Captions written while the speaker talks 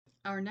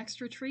Our next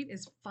retreat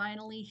is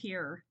finally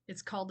here.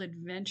 It's called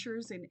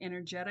Adventures in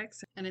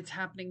Energetics, and it's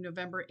happening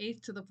November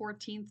 8th to the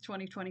 14th,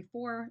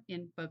 2024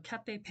 in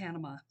Boquete,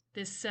 Panama.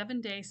 This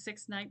 7-day,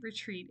 6-night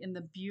retreat in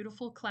the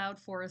beautiful cloud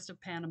forest of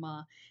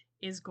Panama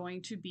is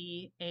going to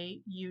be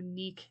a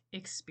unique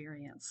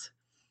experience.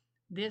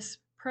 This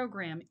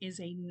program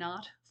is a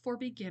not for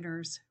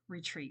beginners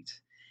retreat.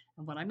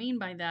 And what I mean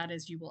by that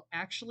is you will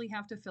actually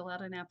have to fill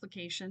out an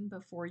application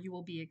before you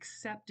will be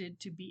accepted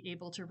to be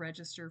able to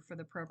register for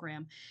the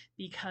program,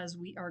 because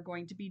we are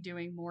going to be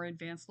doing more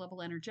advanced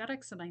level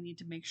energetics, and I need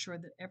to make sure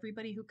that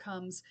everybody who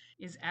comes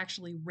is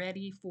actually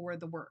ready for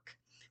the work.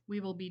 We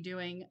will be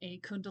doing a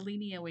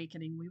Kundalini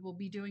awakening. We will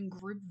be doing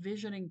group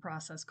visioning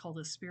process called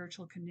a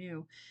spiritual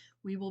canoe.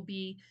 We will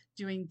be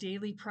doing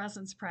daily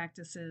presence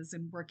practices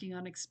and working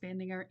on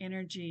expanding our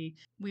energy.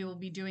 We will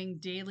be doing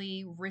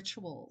daily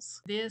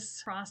rituals.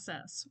 This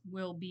process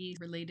will be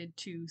related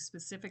to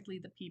specifically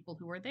the people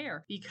who are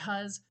there,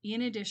 because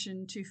in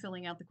addition to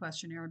filling out the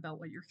questionnaire about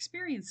what your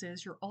experience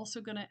is, you're also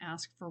going to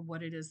ask for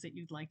what it is that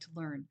you'd like to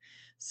learn.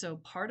 So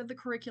part of the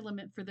curriculum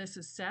for this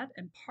is set,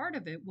 and part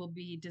of it will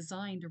be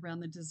designed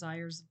around the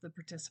desires of the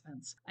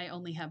participants. I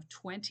only have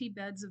 20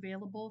 beds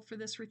available for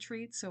this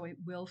retreat, so it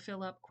will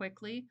fill up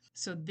quickly.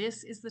 So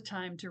this is the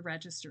time to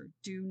register.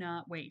 Do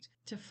not wait.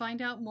 To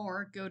find out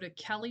more, go to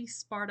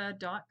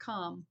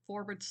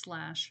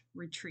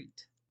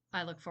kellysparta.com/retreat.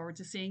 I look forward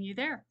to seeing you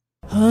there.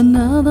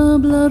 Another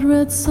blood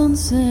red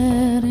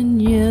sunset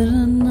and yet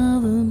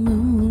another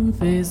moon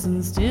phase,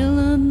 and still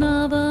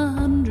another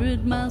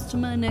 100 miles to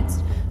my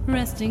next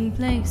resting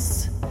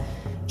place.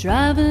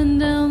 Driving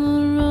down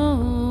the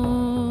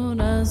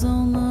road, eyes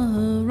on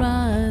the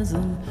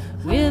horizon.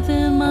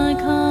 Within my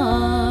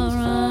car,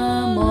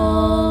 I'm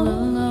all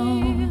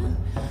alone,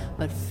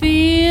 but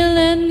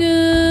feeling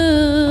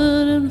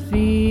good and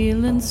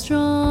feeling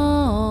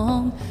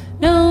strong,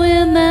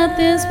 knowing that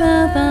this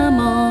path I'm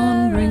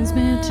on brings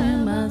me to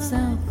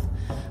myself.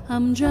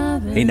 I'm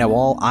driving. Hey now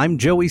all, I'm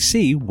Joey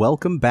C.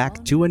 Welcome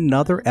back to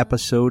another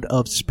episode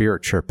of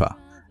Spirit Sherpa.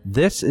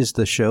 This is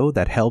the show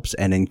that helps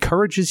and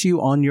encourages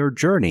you on your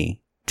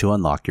journey to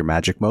unlock your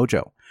magic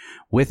mojo.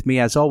 With me,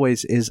 as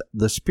always, is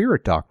the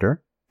Spirit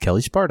Doctor,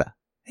 Kelly Sparta.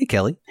 Hey,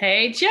 Kelly.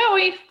 Hey,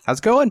 Joey. How's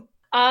it going?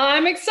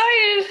 I'm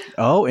excited.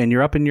 Oh, and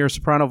you're up in your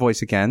soprano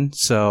voice again,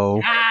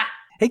 so...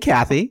 Hey,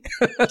 Kathy.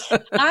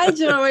 Hi,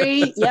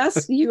 Joey.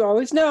 Yes, you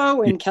always know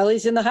when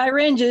Kelly's in the high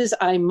ranges,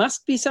 I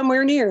must be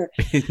somewhere near.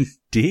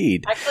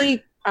 Indeed.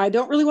 Actually, I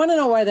don't really want to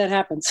know why that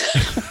happens.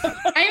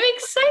 I'm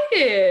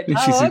excited.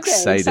 She's okay.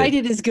 excited.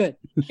 Excited is good.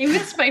 I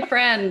miss my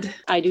friend.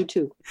 I do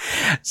too.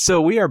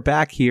 So we are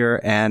back here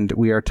and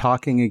we are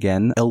talking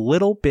again a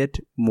little bit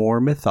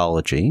more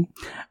mythology,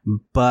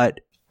 but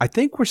I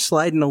think we're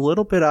sliding a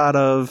little bit out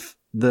of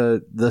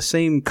the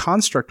same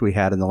construct we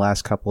had in the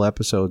last couple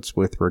episodes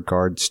with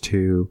regards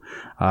to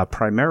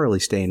primarily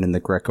staying in the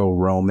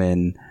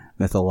Greco-Roman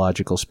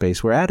mythological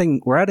space. We're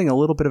adding a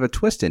little bit of a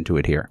twist into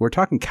it here. We're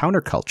talking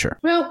counterculture.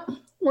 Well,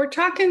 we're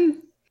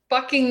talking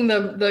bucking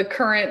the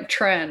current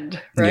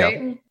trend,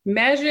 right? Yep.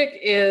 Magic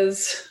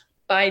is,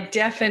 by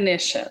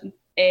definition,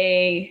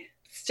 a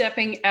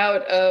stepping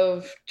out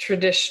of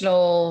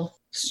traditional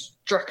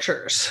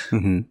structures.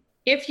 Mm-hmm.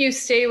 If you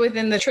stay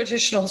within the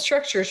traditional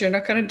structures, you're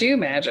not going to do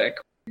magic.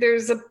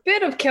 There's a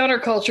bit of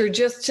counterculture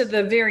just to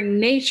the very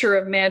nature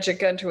of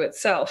magic unto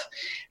itself.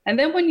 And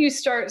then when you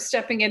start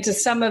stepping into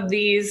some of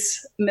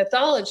these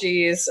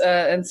mythologies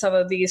and some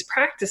of these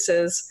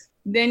practices,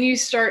 then you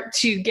start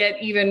to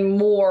get even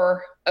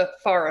more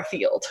far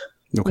afield.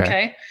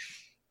 Okay?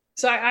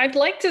 So I'd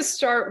like to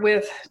start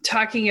with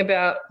talking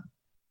about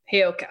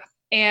Heyoka.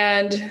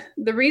 And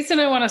the reason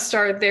I want to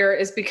start there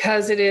is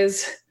because it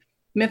is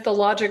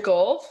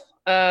mythological.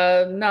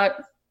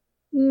 It's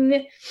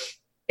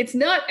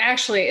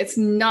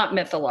not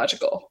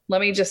mythological.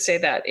 Let me just say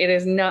that. It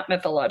is not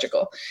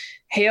mythological.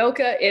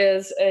 Heyoka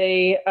is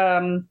a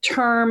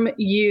term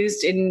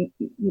used in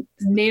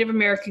Native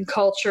American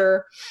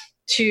culture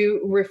to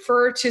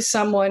refer to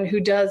someone who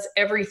does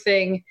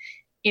everything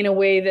in a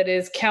way that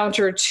is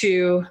counter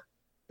to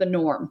the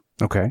norm.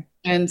 Okay.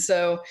 And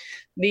so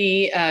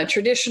the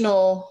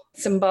traditional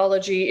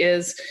symbology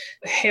is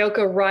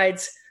Heyoka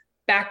rides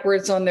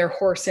backwards on their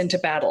horse into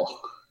battle.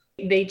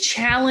 They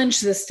challenge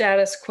the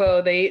status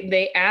quo.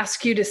 They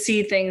ask you to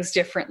see things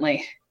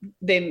differently.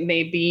 They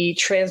may be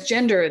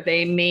transgender.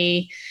 They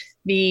may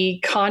be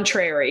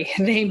contrary.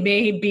 They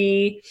may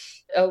be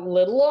a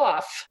little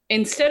off.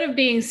 Instead of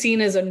being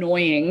seen as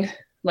annoying,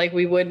 like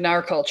we would in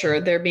our culture,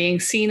 they're being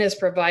seen as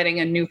providing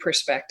a new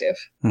perspective.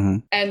 Mm-hmm.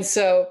 And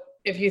so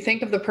if you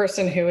think of the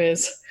person who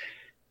is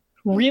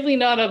really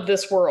not of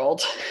this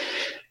world,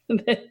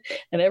 and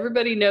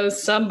everybody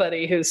knows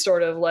somebody who's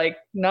sort of like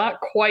not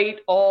quite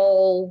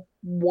all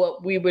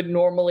what we would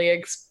normally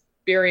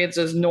experience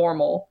as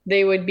normal,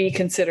 they would be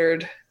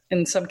considered,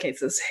 in some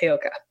cases,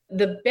 Heyoka.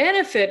 The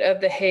benefit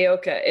of the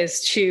Heyoka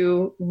is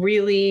to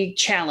really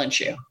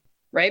challenge you,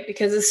 right?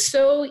 Because it's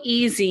so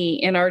easy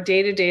in our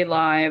day-to-day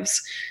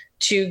lives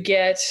to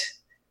get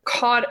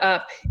caught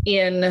up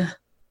in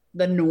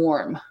the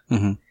norm.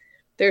 Mm-hmm.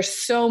 there's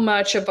so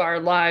much of our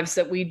lives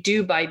that we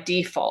do by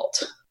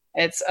default.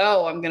 It's,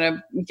 I'm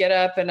going to get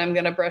up and I'm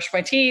going to brush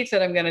my teeth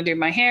and I'm going to do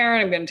my hair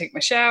and I'm going to take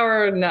my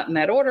shower, not in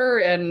that order.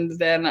 And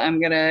then I'm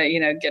going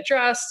to, get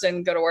dressed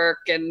and go to work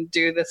and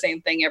do the same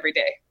thing every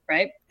day,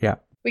 right? Yeah.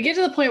 We get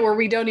to the point where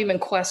we don't even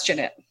question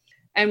it.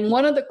 And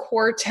one of the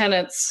core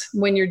tenets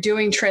when you're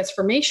doing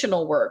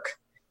transformational work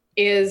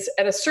is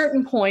at a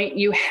certain point,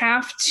 you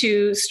have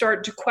to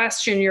start to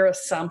question your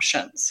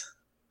assumptions.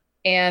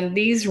 And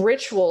these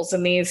rituals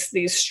and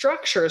these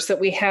structures that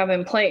we have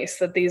in place,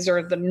 that these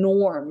are the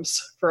norms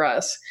for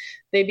us,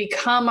 they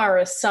become our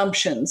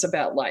assumptions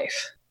about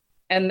life.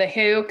 And the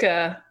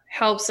Heyoka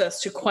helps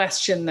us to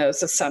question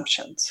those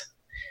assumptions.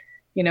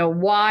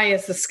 Why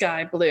is the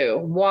sky blue?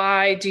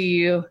 Why do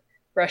you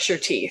brush your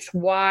teeth?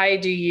 Why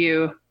do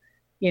you,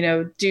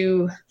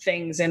 do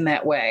things in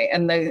that way?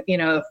 And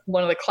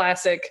one of the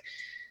classic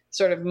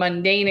sort of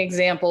mundane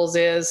examples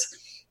is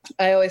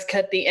I always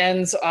cut the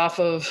ends off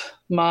of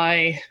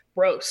my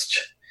roast.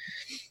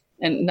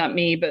 And not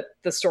me, but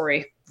the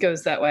story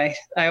goes that way.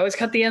 I always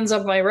cut the ends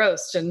off my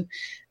roast.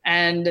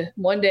 And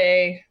one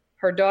day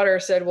her daughter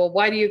said, well,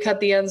 why do you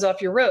cut the ends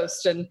off your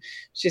roast? And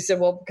she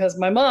said, well, because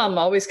my mom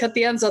always cut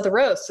the ends off the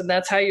roast, and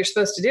that's how you're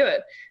supposed to do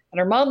it. And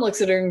her mom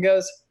looks at her and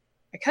goes,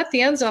 I cut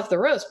the ends off the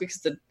roast because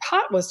the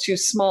pot was too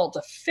small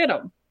to fit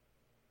them.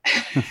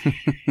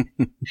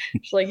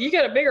 She's like, you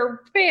got a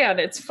bigger pan,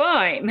 it's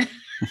fine.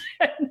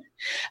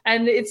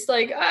 And it's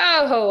like,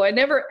 I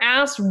never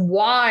asked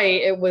why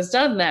it was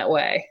done that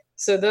way.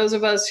 So those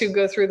of us who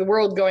go through the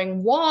world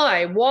going,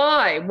 why,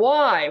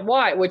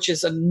 which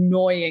is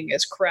annoying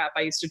as crap.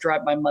 I used to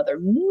drive my mother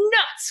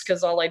nuts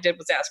because all I did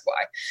was ask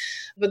why.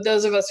 But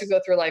those of us who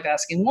go through life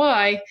asking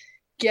why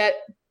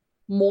get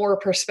more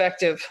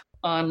perspective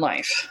on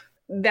life.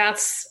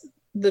 That's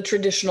the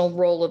traditional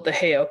role of the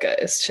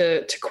Heyoka, is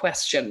to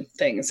question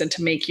things and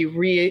to make you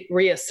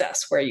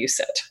reassess where you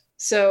sit.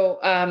 So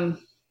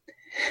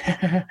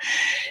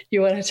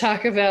you want to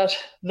talk about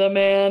the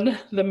man,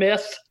 the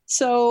myth?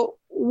 So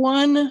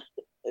one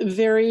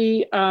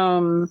very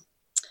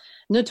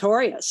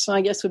notorious,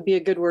 I guess would be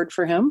a good word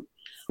for him,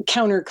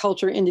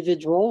 counterculture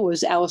individual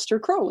was Aleister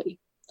Crowley.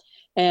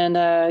 And,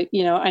 I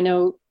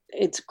know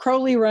it's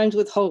Crowley rhymes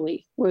with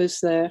holy was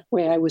the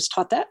way I was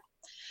taught that.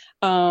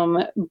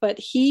 But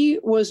he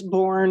was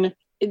born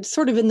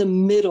sort of in the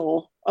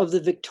middle of the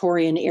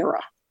Victorian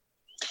era.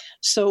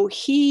 So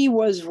he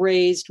was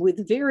raised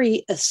with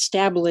very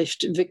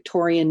established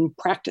Victorian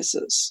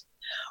practices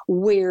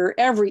where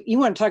you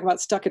want to talk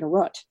about stuck in a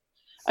rut.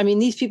 I mean,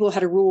 these people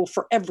had a rule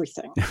for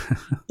everything.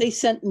 They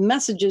sent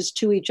messages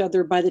to each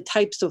other by the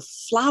types of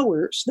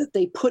flowers that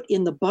they put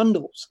in the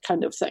bundles,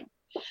 kind of thing.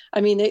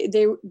 I mean,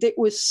 it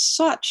was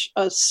such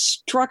a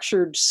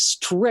structured,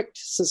 strict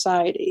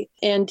society.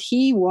 And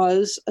he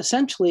was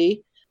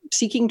essentially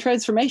seeking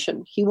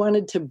transformation. He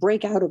wanted to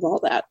break out of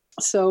all that.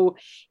 So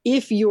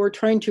if you're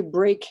trying to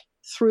break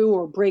through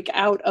or break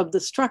out of the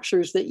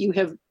structures that you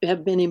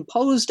have been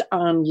imposed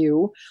on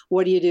you,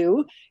 what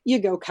do? You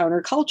go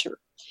counterculture.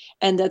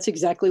 And that's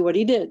exactly what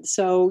he did.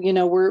 So,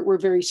 we're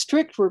very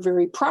strict, we're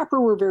very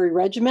proper, we're very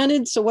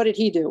regimented. So what did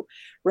he do?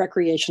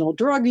 Recreational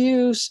drug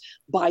use,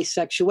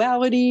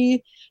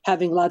 bisexuality,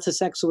 having lots of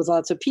sex with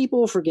lots of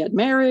people, forget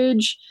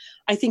marriage.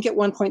 I think at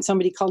one point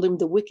somebody called him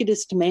the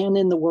wickedest man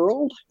in the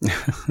world.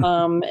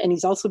 And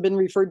he's also been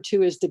referred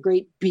to as the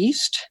great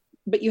beast.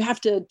 But you have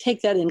to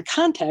take that in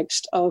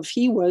context of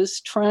he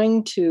was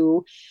trying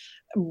to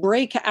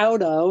break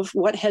out of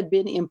what had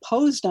been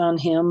imposed on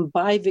him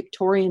by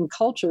Victorian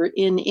culture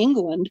in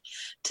England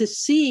to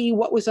see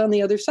what was on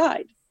the other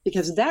side,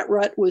 because that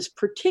rut was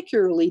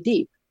particularly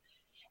deep.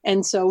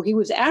 And so he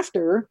was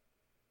after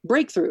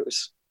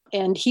breakthroughs,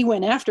 and he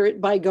went after it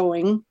by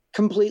going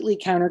completely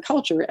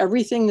counterculture.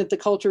 Everything that the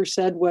culture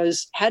said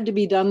had to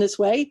be done this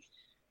way,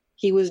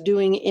 he was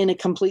doing in a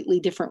completely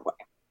different way.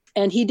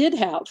 And he did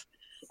have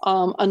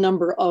a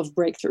number of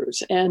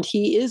breakthroughs, and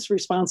he is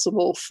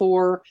responsible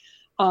for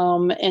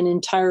an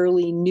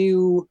entirely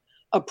new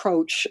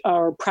approach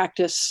or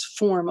practice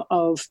form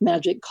of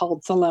magic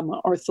called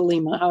thelema or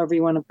thelema, however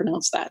you want to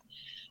pronounce that,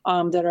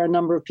 that a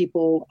number of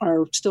people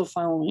are still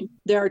following.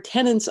 There are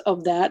tenets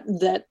of that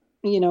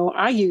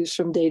I use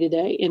from day to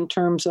day in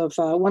terms of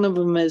one of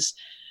them is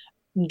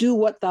do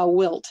what thou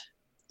wilt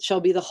shall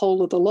be the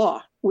whole of the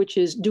law, which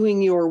is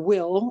doing your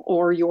will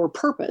or your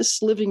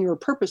purpose, living your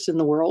purpose in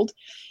the world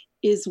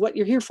is what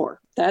you're here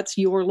for. That's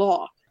your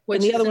law.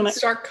 Which is in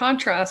stark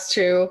contrast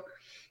to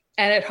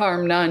and it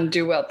harm none,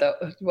 do what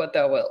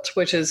thou wilt,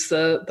 which is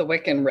the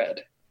Wiccan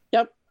red.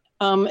 Yep.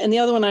 And the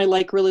other one I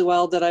like really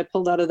well that I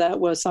pulled out of that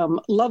was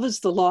love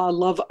is the law,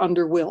 love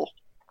under will,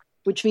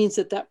 which means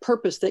that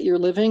purpose that you're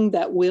living,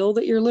 that will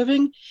that you're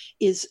living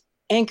is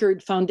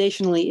anchored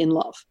foundationally in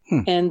love.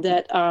 And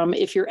that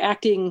if you're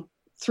acting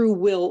through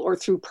will or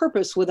through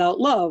purpose without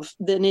love,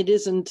 then it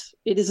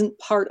isn't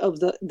part of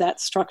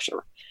that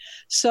structure.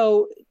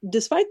 So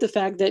despite the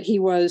fact that he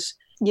was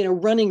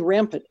running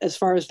rampant as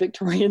far as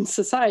Victorian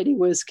society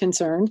was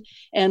concerned,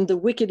 and the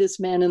wickedest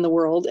man in the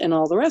world and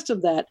all the rest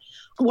of that,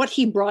 what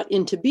he brought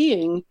into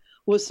being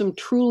was some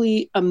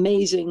truly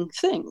amazing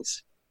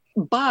things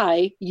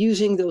by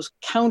using those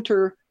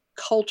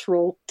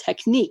counter-cultural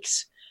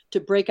techniques to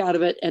break out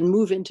of it and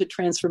move into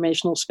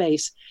transformational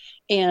space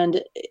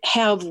and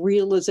have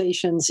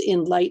realizations,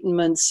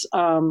 enlightenments.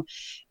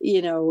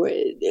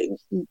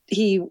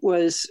 He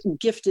was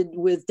gifted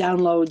with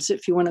downloads,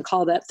 if you want to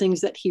call that,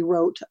 things that he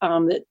wrote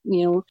that,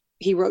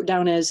 he wrote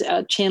down as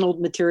channeled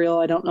material.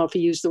 I don't know if he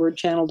used the word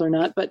channeled or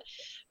not, but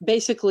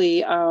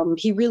basically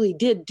he really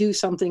did do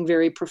something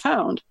very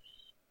profound.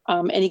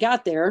 And he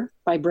got there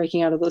by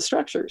breaking out of those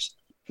structures.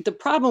 The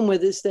problem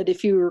with is that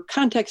if your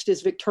context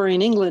is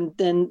Victorian England,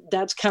 then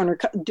that's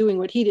doing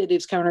what he did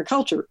is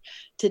counterculture.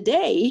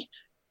 Today,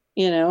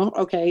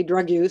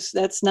 drug use,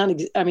 that's not,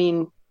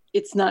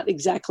 it's not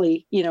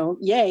exactly,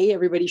 yay,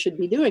 everybody should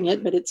be doing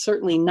it, but it's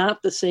certainly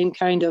not the same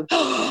kind of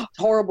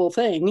horrible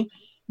thing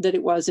that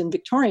it was in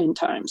Victorian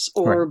times.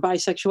 Or right.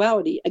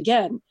 Bisexuality,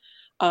 again,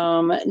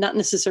 not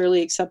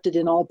necessarily accepted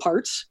in all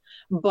parts,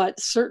 but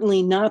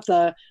certainly not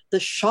the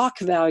shock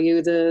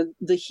value,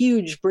 the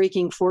huge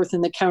breaking forth in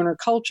the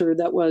counterculture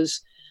that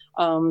was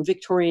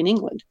Victorian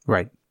England.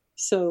 Right.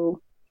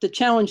 So the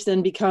challenge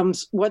then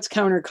becomes, what's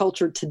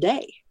counterculture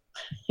today?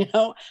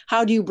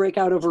 How do you break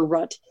out of a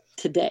rut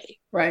today?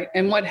 Right.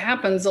 And what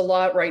happens a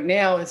lot right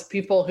now is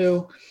people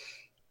who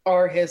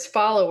are his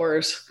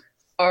followers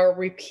are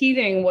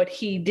repeating what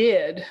he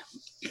did,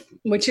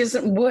 which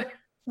isn't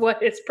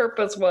what his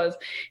purpose was.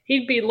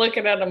 He'd be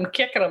looking at them,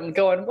 kicking them,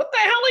 going, what the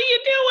hell are you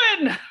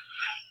doing?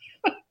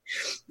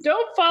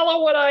 Don't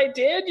follow what I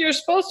did. You're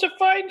supposed to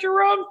find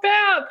your own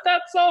path.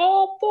 That's the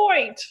whole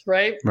point,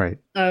 right? Right.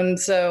 And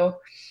so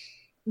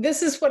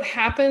this is what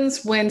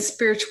happens when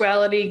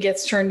spirituality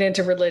gets turned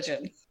into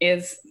religion,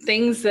 is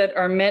things that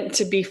are meant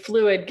to be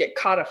fluid get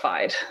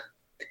codified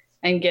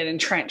and get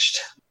entrenched.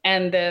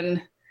 And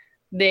then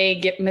they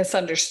get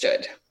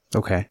misunderstood.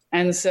 Okay.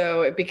 And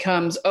so it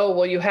becomes, oh,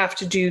 well, you have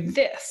to do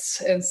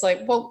this. And it's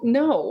like, well,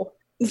 no,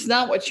 it's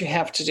not what you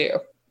have to do,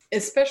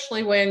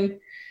 especially when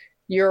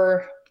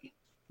your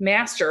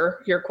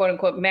master, your quote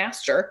unquote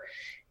master,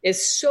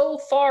 is so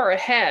far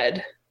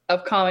ahead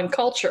of common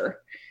culture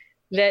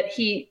that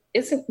he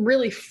isn't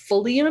really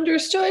fully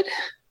understood,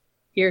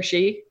 he or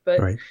she, but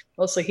right.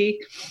 Mostly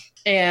he,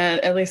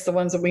 and at least the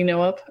ones that we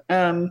know of.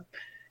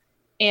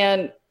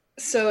 And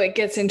so it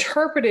gets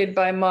interpreted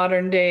by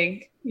modern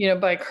day,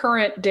 by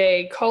current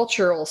day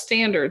cultural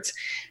standards,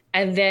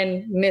 and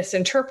then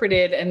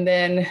misinterpreted and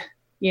then,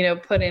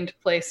 put into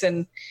place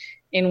in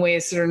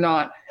ways that are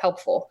not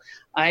helpful.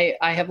 I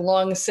have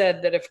long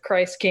said that if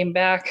Christ came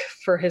back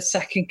for his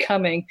second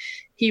coming,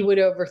 he would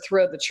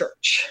overthrow the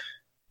church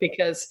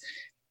because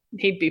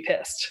he'd be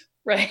pissed,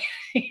 right?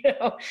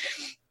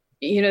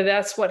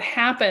 That's what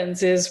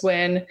happens is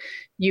when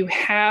you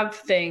have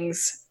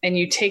things and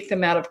you take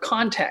them out of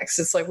context.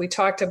 It's like we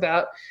talked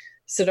about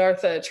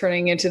Siddhartha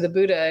turning into the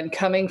Buddha and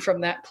coming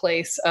from that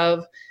place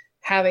of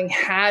having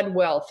had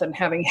wealth and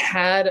having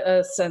had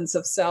a sense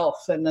of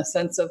self and a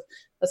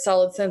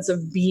solid sense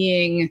of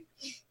being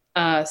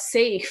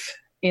safe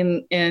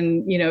in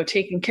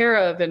taken care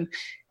of. And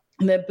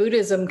that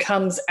Buddhism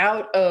comes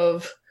out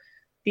of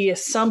the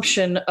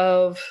assumption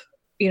of,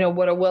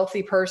 what a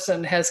wealthy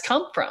person has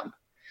come from,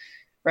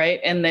 right?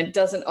 And that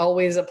doesn't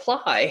always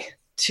apply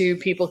to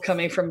people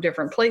coming from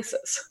different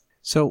places.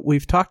 So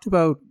we've talked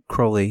about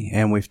Crowley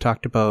and we've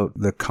talked about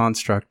the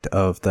construct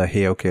of the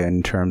Heyoka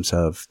in terms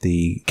of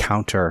the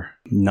counter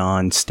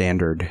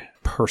non-standard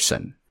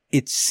person.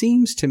 It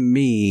seems to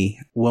me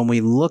when we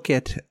look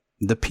at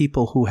the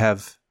people who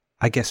have,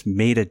 I guess,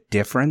 made a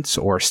difference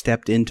or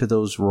stepped into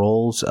those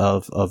roles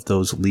of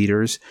those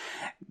leaders,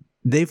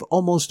 they've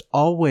almost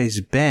always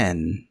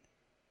been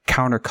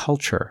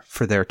counterculture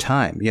for their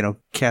time.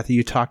 Kathy,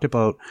 you talked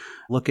about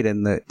look at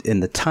in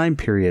the time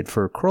period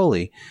for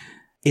Crowley.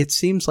 It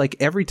seems like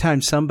every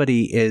time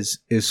somebody is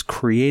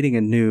creating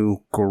a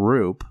new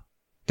group,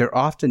 they're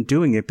often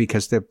doing it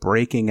because they're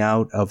breaking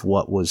out of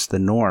what was the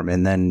norm.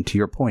 And then to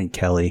your point,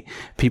 Kelly,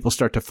 people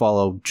start to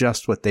follow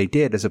just what they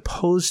did as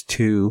opposed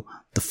to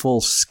the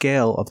full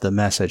scale of the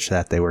message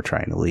that they were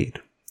trying to lead,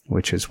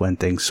 which is when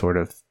things sort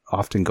of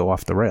often go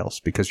off the rails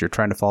because you're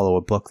trying to follow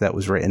a book that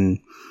was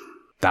written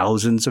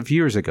thousands of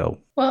years ago.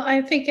 Well,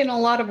 I think in a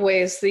lot of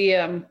ways,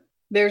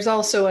 there's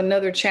also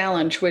another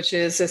challenge, which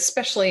is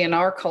especially in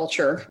our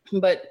culture,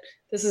 but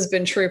this has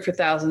been true for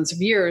thousands of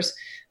years.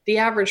 The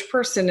average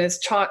person is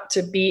taught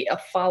to be a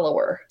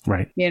follower.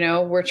 Right.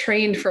 We're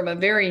trained from a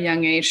very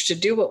young age to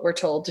do what we're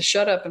told, to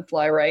shut up and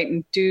fly right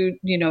and do,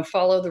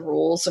 follow the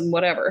rules and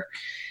whatever.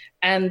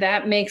 And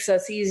that makes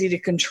us easy to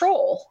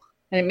control.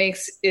 And it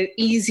makes it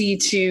easy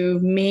to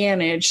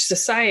manage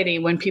society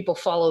when people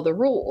follow the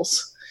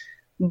rules.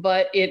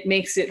 But it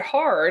makes it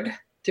hard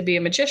to be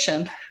a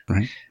magician,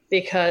 right?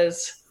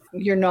 Because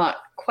you're not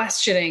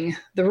questioning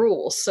the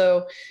rules.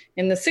 So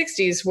in the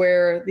 60s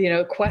where,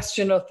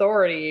 question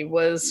authority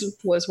was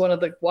one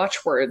of the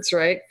watchwords,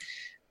 right?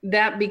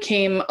 That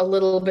became a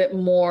little bit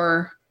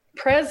more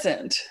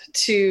present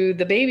to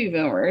the baby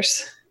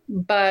boomers.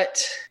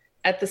 But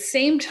at the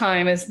same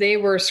time as they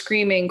were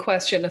screaming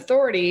question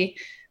authority,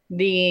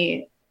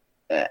 the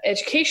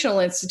educational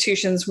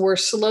institutions were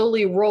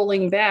slowly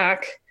rolling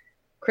back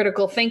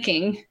critical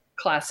thinking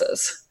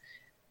classes.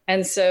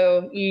 And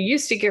so you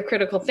used to get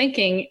critical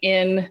thinking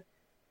in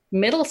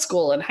middle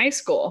school and high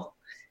school,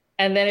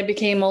 and then it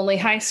became only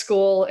high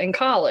school and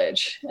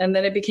college, and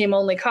then it became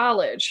only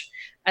college.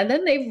 And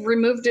then they've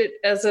removed it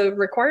as a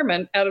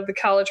requirement out of the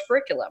college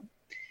curriculum.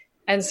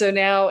 And so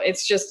now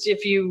it's just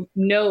if you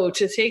know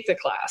to take the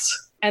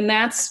class. And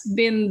that's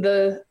been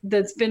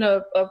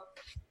a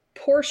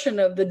portion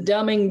of the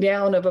dumbing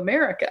down of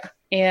America.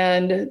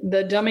 And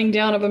the dumbing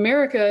down of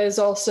America is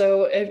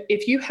also,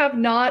 if you have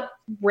not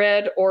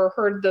read or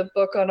heard the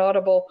book on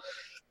Audible,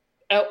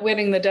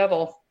 Outwitting the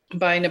Devil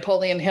by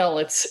Napoleon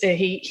Hill,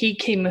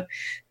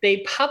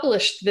 they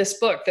published this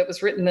book that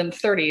was written in the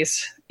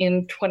 30s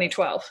in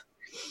 2012.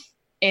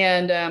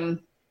 And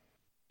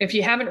if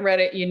you haven't read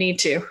it, you need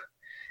to,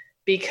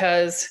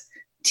 because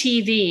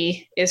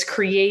TV is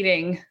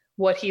creating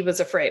what he was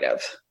afraid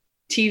of.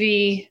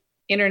 TV,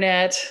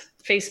 internet,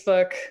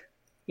 Facebook,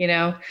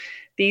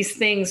 these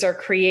things are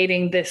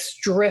creating this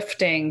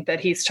drifting that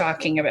he's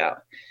talking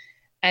about.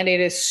 And it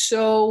is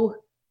so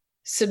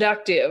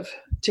seductive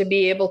to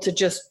be able to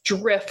just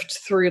drift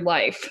through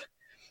life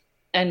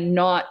and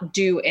not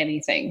do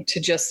anything, to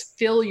just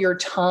fill your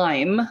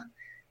time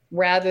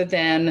rather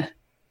than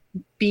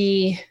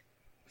be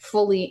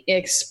fully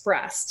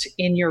expressed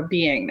in your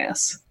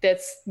beingness.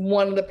 That's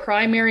one of the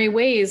primary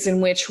ways in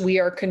which we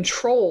are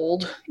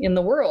controlled in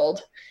the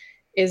world,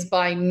 is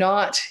by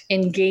not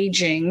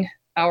engaging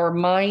our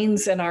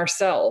minds and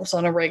ourselves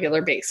on a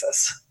regular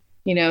basis.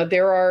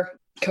 There are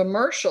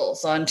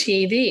commercials on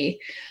TV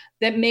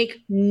that make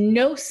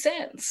no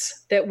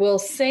sense, that will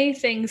say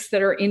things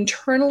that are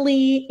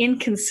internally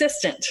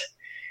inconsistent,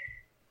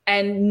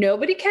 and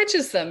nobody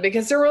catches them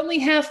because they're only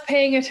half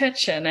paying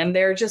attention and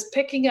they're just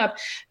picking up.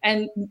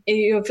 And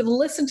if you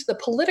listen to the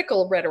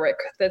political rhetoric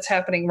that's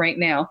happening right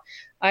now,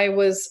 I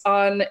was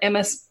on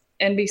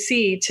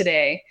MSNBC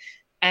today,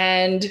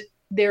 and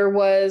there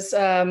was,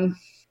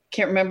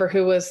 can't remember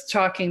who was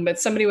talking, but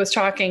somebody was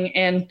talking,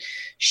 and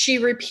she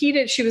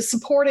was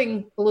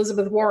supporting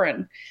Elizabeth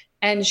Warren,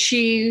 and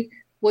she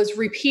was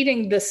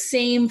repeating the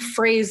same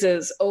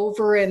phrases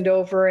over and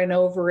over and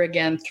over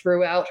again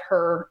throughout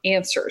her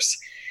answers,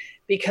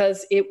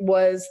 because it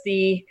was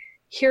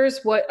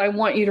here's what I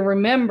want you to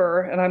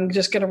remember, and I'm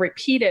just going to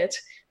repeat it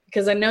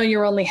because I know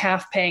you're only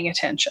half paying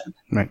attention.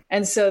 Right.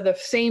 And so the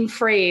same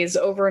phrase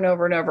over and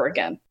over and over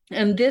again.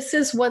 And this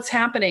is what's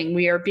happening.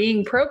 We are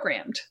being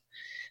programmed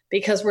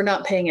because we're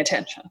not paying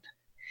attention.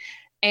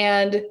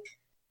 And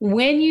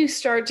when you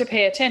start to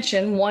pay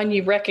attention, one,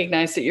 you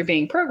recognize that you're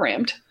being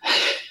programmed.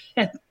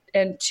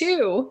 And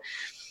two,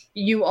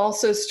 you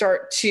also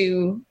start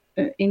to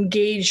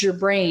engage your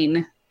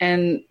brain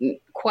and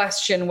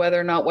question whether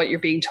or not what you're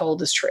being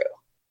told is true.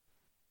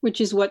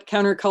 Which is what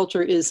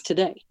counterculture is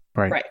today.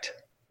 Right.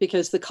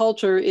 Because the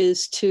culture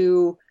is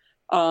to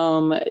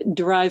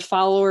derive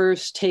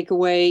followers, take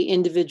away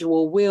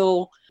individual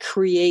will,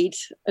 create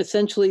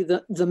essentially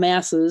the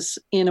masses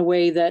in a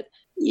way that,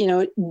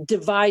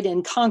 divide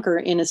and conquer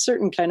in a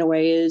certain kind of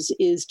way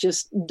is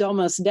just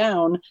dumb us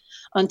down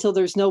until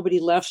there's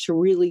nobody left to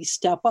really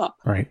step up.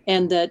 Right.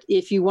 And that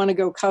if you want to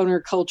go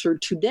counterculture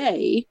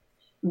today,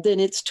 then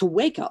it's to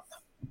wake up.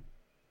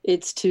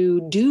 It's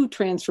to do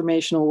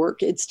transformational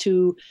work. It's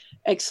to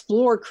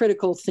explore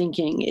critical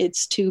thinking.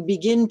 It's to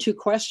begin to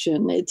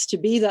question. It's to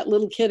be that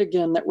little kid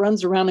again that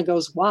runs around and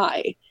goes,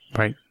 why?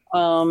 Right.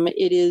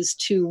 It is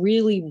to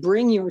really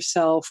bring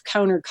yourself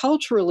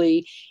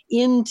counterculturally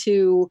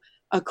into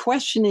a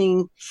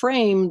questioning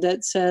frame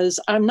that says,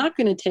 I'm not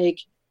going to take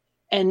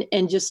and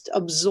just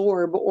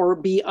absorb or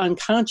be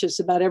unconscious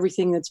about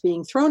everything that's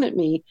being thrown at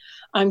me.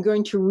 I'm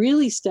going to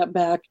really step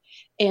back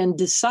and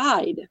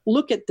decide,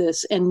 look at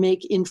this and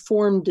make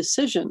informed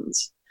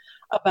decisions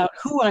about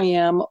who I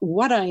am,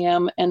 what I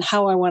am, and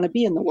how I want to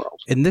be in the world.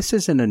 And this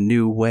isn't a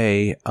new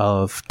way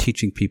of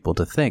teaching people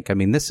to think. I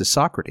mean, this is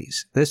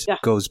Socrates. This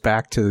goes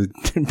back to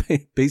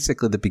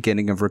basically the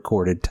beginning of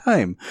recorded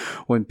time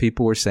when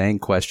people were saying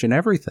question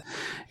everything.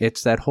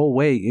 It's that whole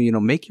way,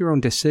 make your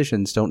own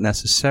decisions, don't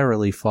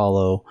necessarily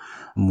follow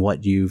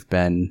what you've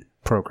been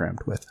programmed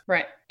with.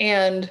 Right.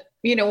 And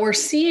we're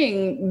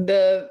seeing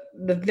the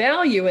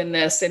value in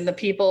this in the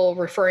people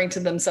referring to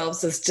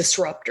themselves as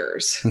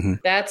disruptors. Mm-hmm.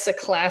 That's a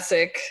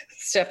classic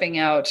stepping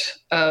out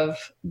of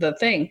the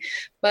thing.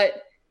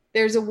 But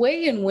there's a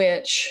way in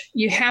which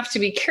you have to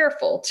be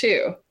careful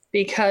too,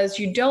 because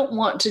you don't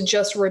want to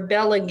just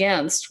rebel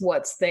against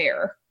what's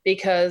there.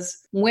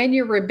 Because when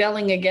you're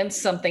rebelling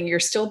against something,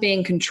 you're still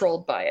being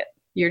controlled by it.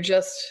 You're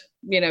just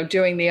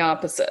doing the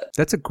opposite.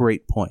 That's a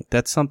great point.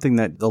 That's something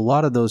that a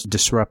lot of those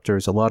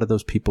disruptors, a lot of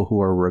those people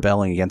who are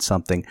rebelling against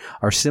something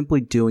are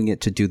simply doing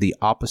it to do the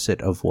opposite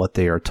of what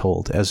they are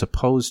told, as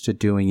opposed to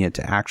doing it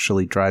to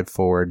actually drive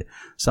forward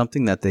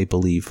something that they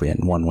believe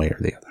in one way or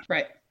the other.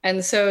 Right.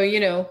 And so,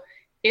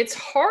 it's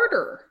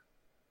harder.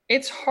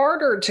 It's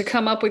harder to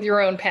come up with your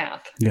own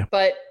path. Yeah.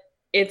 But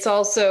it's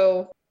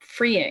also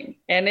freeing,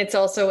 and it's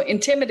also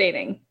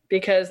intimidating,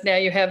 because now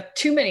you have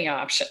too many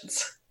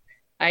options.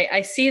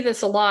 I see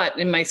this a lot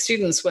in my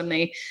students when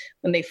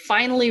they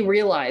finally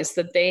realize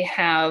that they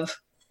have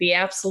the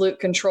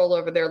absolute control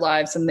over their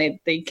lives and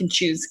they can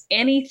choose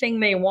anything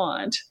they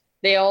want.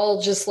 They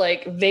all just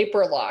like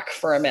vapor lock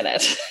for a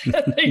minute.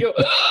 They go,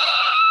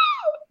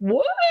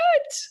 what?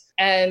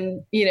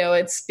 And,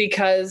 it's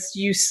because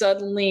you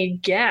suddenly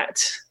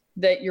get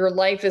that your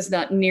life is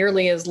not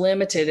nearly as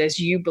limited as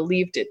you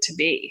believed it to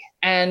be.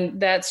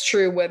 And that's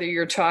true whether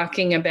you're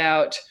talking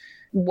about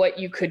what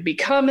you could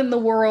become in the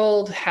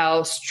world,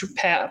 how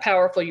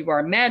powerful you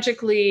are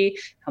magically,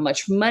 how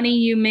much money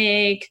you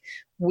make,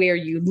 where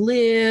you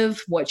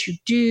live, what you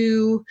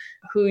do,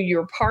 who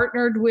you're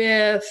partnered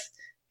with,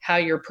 how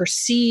you're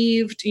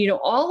perceived.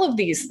 All of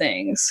these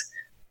things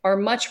are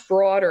much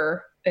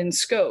broader in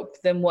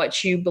scope than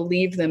what you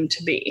believe them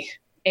to be.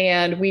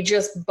 And we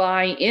just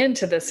buy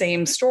into the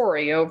same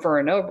story over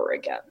and over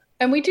again.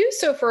 And we do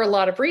so for a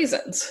lot of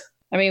reasons.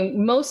 I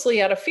mean, mostly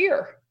out of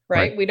fear.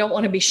 Right? We don't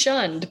want to be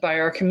shunned by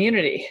our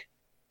community.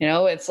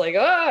 It's like,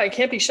 I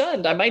can't be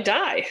shunned. I might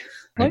die.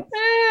 Right. Like,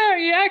 are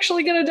you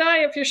actually going to die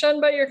if you're shunned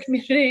by your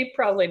community?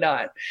 Probably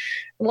not.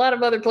 A lot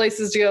of other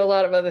places to go, a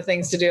lot of other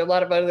things to do, a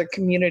lot of other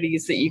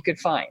communities that you could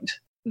find.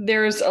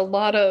 There's a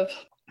lot of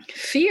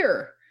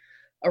fear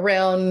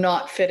around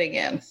not fitting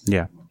in.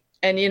 Yeah.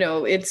 And,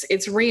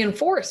 it's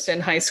reinforced in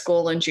high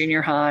school and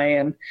junior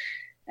high.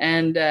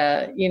 And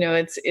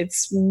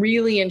it's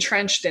really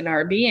entrenched in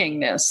our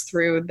beingness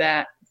through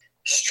that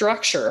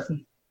structure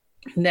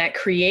that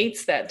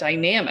creates that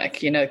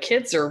dynamic.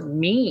 Kids are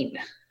mean.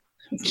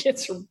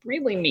 Kids are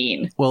really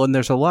mean. Well, and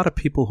there's a lot of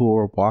people who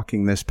are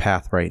walking this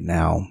path right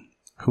now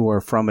who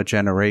are from a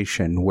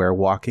generation where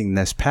walking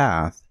this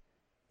path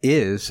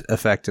is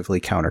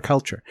effectively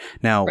counterculture.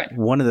 Now,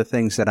 One of the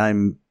things that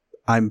I'm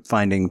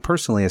finding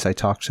personally as I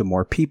talk to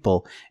more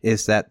people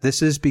is that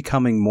this is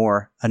becoming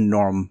more a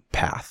norm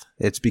path.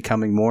 It's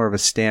becoming more of a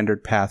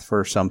standard path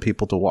for some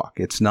people to walk.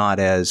 It's not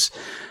as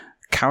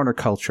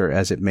counterculture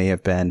as it may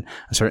have been.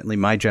 Certainly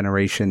my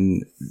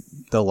generation,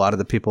 a lot of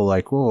the people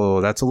like,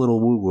 whoa, that's a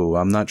little woo-woo.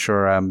 I'm not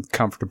sure I'm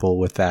comfortable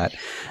with that.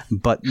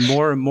 But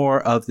more and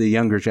more of the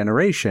younger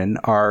generation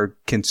are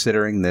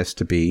considering this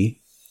to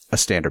be a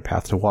standard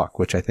path to walk,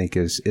 which I think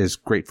is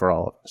great for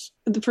all of us.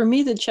 For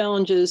me, the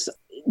challenge is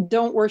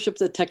don't worship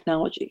the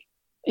technology.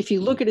 If you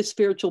look at a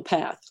spiritual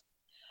path,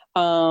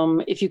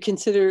 if you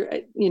consider,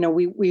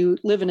 we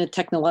live in a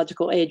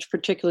technological age,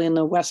 particularly in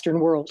the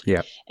Western world.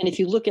 Yeah. And if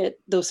you look at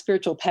those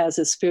spiritual paths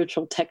as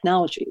spiritual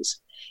technologies,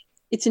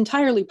 it's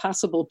entirely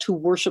possible to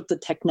worship the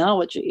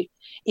technology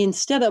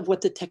instead of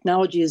what the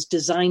technology is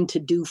designed to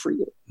do for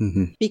you.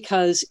 Mm-hmm.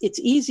 Because it's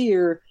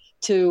easier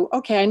to,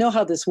 I know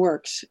how this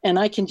works and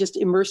I can just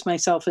immerse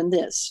myself in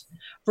this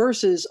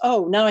versus,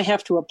 now I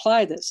have to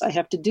apply this. I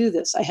have to do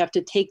this. I have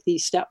to take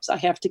these steps. I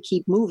have to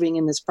keep moving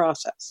in this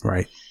process.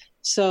 Right.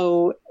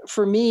 So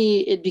for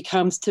me, it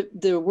becomes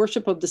the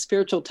worship of the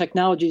spiritual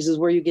technologies is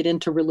where you get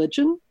into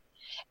religion.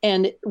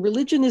 And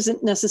religion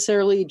isn't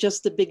necessarily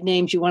just the big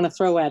names you want to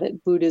throw at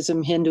it.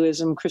 Buddhism,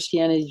 Hinduism,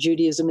 Christianity,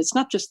 Judaism. It's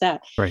not just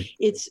that. Right.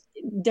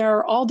 There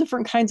are all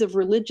different kinds of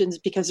religions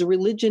because a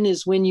religion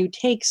is when you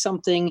take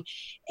something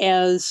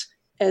as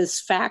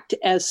fact,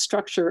 as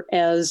structure,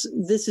 as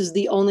this is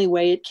the only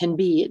way it can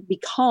be. It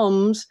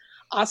becomes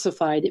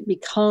ossified. It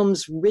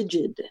becomes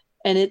rigid.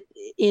 And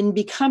in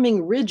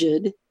becoming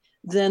rigid,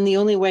 then the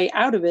only way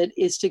out of it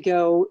is to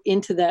go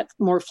into that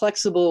more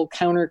flexible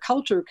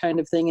counterculture kind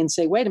of thing and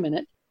say, wait a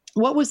minute,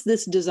 what was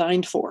this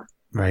designed for?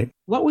 Right.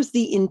 What was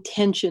the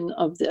intention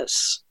of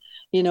this?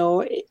 In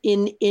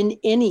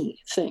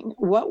anything,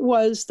 what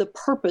was the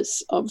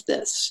purpose of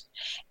this?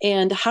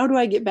 And how do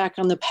I get back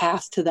on the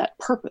path to that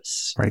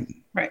purpose? Right.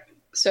 Right.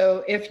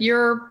 So if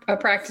you're a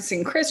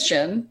practicing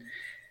Christian,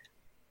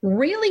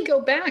 really go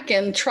back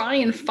and try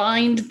and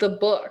find the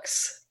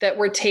books that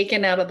were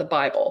taken out of the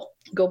Bible.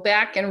 Go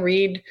back and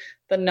read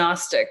the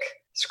Gnostic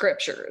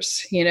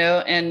scriptures,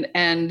 and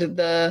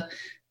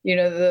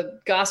the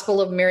Gospel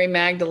of Mary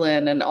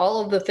Magdalene and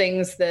all of the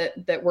things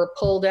that were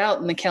pulled out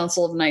in the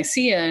Council of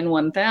Nicaea in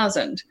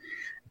 1000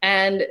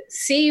 and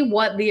see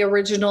what the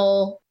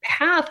original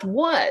path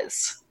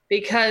was,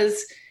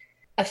 because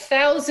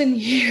 1,000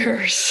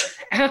 years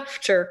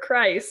after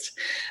Christ,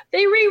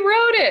 they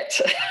rewrote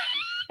it.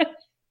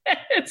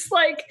 It's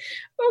like,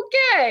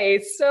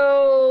 okay,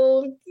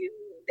 so...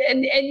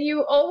 And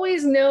you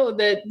always know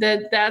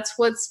that's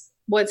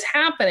what's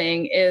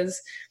happening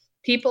is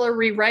people are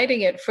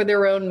rewriting it for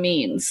their own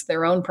means,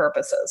 their own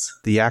purposes.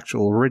 The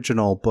actual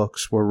original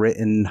books were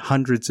written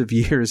hundreds of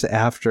years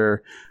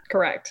after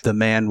Correct. The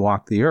man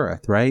walked the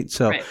earth, right?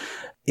 So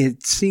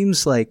It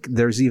seems like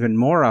there's even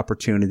more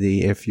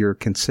opportunity if you're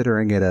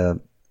considering it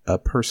a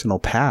personal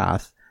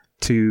path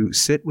to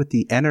sit with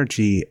the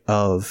energy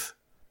of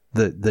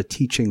the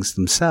teachings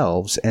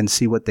themselves and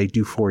see what they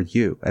do for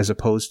you, as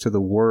opposed to the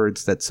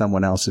words that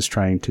someone else is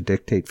trying to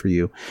dictate for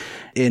you.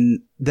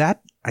 And that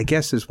I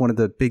guess is one of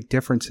the big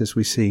differences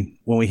we see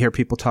when we hear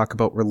people talk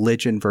about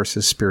religion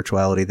versus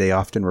spirituality. They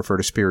often refer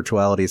to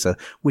spirituality as a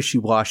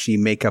wishy-washy,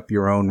 make up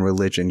your own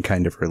religion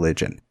kind of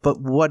religion.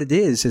 But what it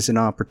is an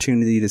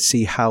opportunity to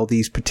see how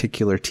these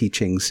particular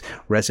teachings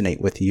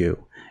resonate with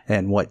you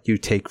and what you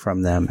take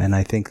from them. And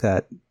I think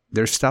that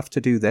there's stuff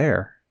to do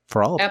there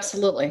for all of us.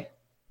 Absolutely.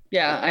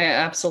 Yeah, I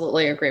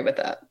absolutely agree with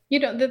that.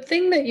 The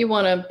thing that you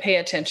want to pay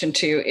attention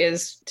to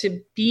is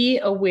to be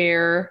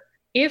aware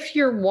if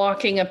you're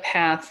walking a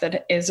path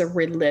that is a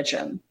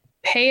religion,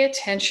 pay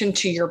attention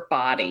to your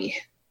body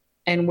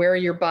and where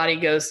your body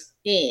goes,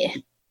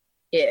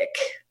 ick,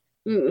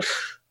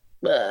 oof,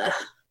 ugh.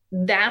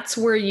 That's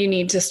where you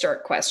need to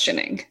start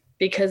questioning,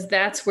 because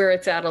that's where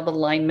it's out of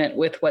alignment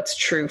with what's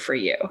true for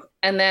you.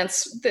 And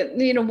that's,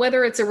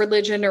 whether it's a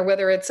religion or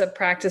whether it's a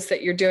practice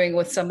that you're doing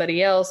with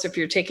somebody else, if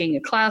you're taking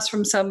a class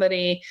from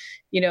somebody,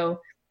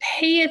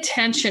 pay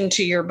attention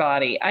to your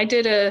body. I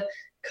did a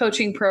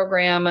coaching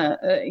program, a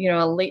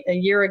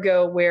year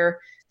ago where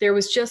there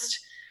was just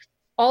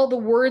all the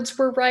words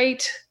were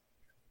right,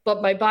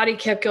 but my body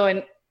kept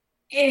going,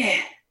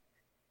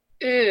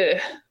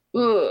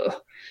 ugh.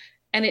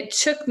 And it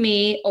took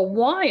me a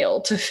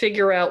while to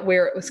figure out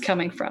where it was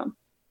coming from.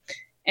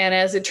 And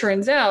as it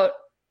turns out,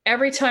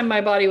 every time my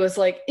body was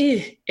like,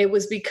 it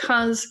was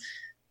because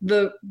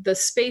the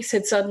space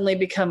had suddenly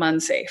become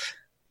unsafe.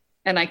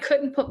 And I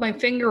couldn't put my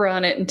finger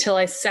on it until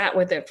I sat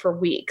with it for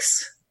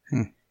weeks.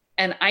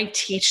 And I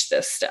teach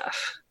this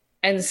stuff.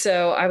 And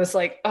so I was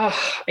like, I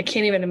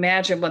can't even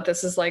imagine what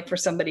this is like for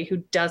somebody who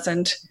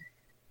doesn't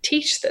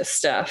teach this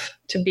stuff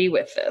to be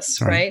with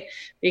this, right?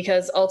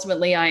 Because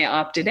ultimately I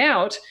opted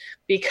out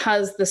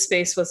because the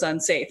space was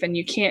unsafe, and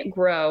you can't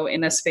grow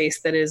in a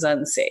space that is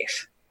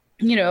unsafe.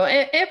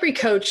 Every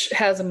coach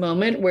has a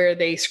moment where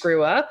they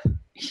screw up,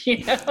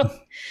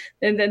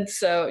 and then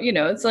so,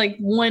 it's like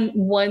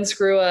one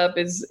screw up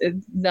is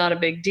not a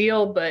big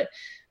deal, but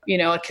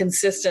a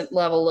consistent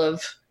level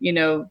of,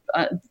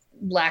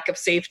 lack of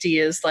safety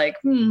is like,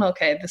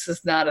 okay, this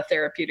is not a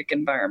therapeutic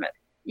environment.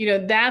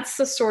 That's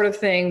the sort of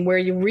thing where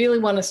you really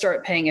want to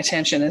start paying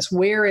attention, is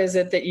where is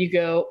it that you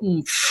go,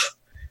 oomph,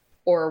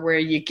 or where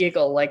you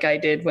giggle like I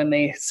did when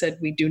they said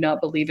we do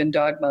not believe in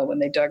dogma, when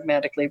they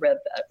dogmatically read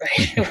that,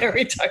 right? Where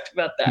we talked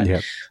about that.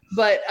 Yep.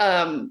 But,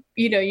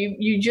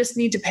 you just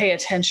need to pay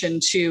attention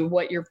to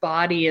what your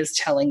body is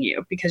telling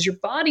you, because your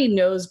body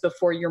knows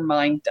before your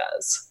mind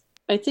does.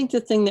 I think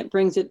the thing that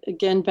brings it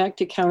again back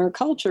to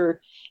counterculture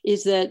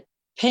is that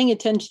paying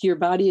attention to your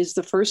body is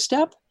the first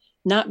step,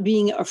 not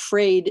being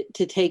afraid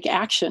to take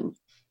action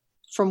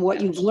from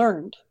what you've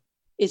learned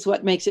is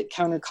what makes it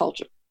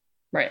counterculture.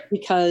 Right.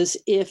 Because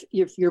if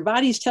your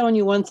body's telling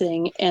you one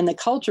thing and the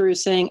culture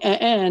is saying,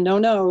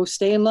 no,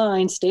 stay in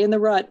line, stay in the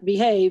rut,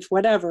 behave,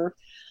 whatever,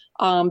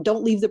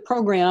 don't leave the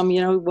program,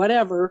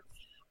 whatever,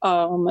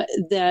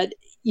 that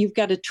you've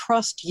got to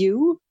trust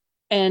you,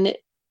 and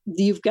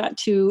you've got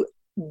to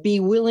be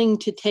willing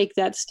to take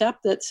that step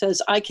that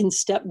says, I can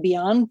step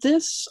beyond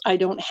this. I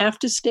don't have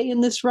to stay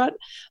in this rut.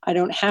 I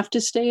don't have to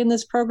stay in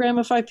this program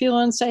if I feel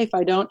unsafe.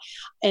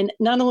 And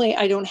not only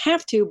I don't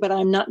have to, but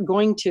I'm not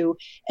going to,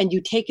 and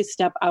you take a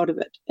step out of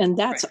it. And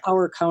that's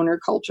our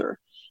counterculture,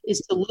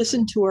 is to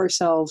listen to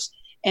ourselves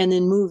and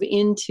then move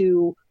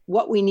into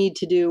what we need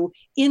to do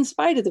in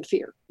spite of the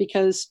fear,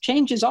 because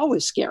change is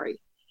always scary.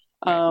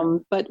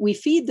 But we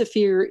feed the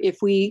fear if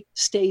we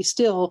stay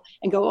still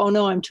and go, oh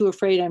no, I'm too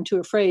afraid. And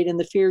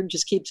the fear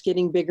just keeps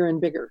getting bigger and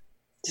bigger.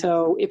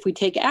 So if we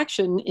take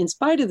action in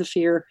spite of the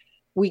fear,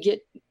 we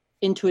get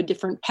into a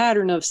different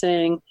pattern of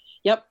saying,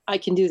 yep, I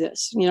can do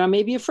this. I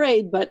may be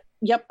afraid, but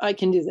yep, I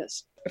can do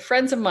this.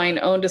 Friends of mine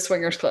owned a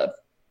swingers club,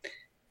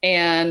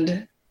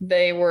 and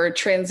they were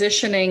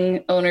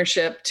transitioning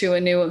ownership to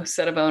a new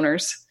set of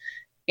owners.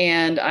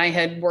 And I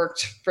had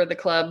worked for the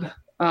club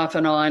off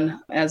and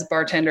on as a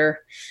bartender.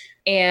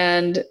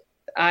 And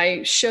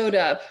I showed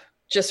up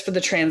just for the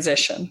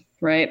transition,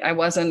 right? I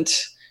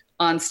wasn't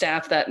on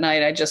staff that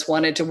night. I just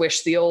wanted to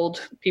wish the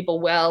old people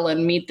well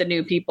and meet the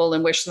new people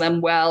and wish them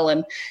well.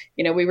 And,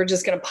 we were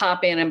just going to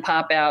pop in and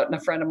pop out. And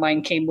a friend of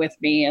mine came with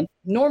me. And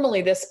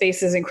normally this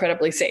space is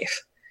incredibly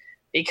safe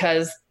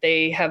because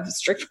they have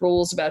strict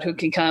rules about who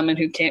can come and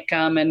who can't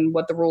come and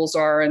what the rules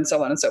are and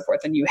so on and so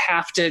forth. And you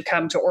have to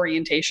come to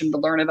orientation to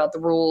learn about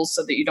the rules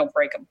so that you don't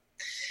break them.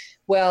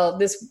 Well,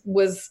 this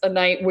was a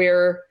night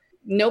where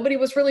nobody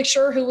was really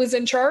sure who was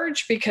in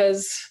charge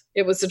because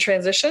it was a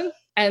transition.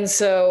 And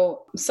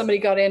so somebody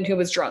got in who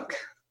was drunk,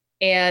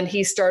 and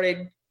he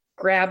started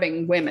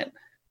grabbing women.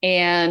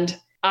 And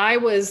I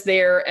was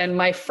there, and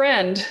my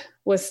friend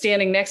was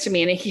standing next to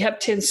me, and he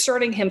kept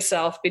inserting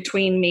himself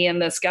between me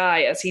and this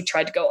guy as he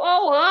tried to go,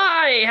 oh,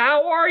 hi,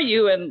 how are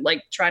you? And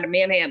like trying to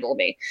manhandle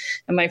me.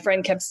 And my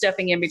friend kept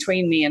stepping in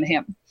between me and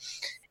him.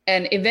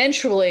 And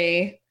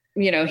eventually,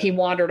 he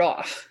wandered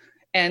off.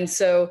 And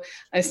so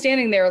I'm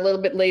standing there a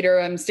little bit later.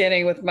 I'm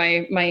standing with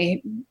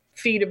my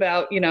feet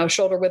about,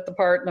 shoulder width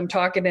apart, and I'm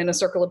talking in a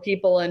circle of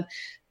people. And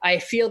I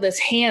feel this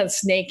hand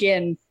snake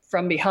in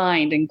from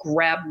behind and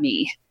grab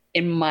me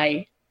in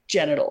my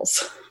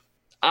genitals.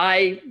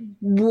 I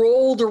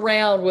rolled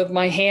around with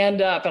my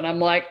hand up and I'm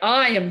like,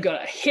 I am going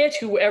to hit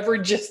whoever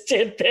just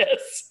did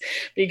this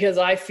because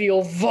I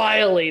feel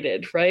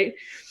violated, right?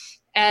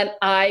 And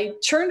I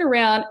turned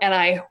around and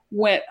I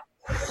went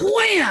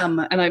wham,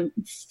 and I'm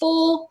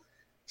full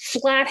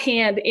flat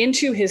hand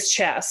into his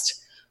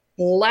chest.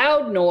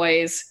 Loud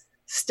noise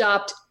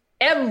stopped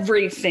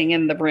everything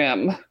in the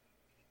room.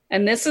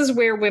 And this is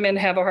where women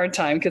have a hard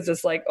time because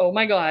it's like, oh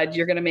my God,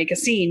 you're going to make a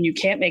scene. You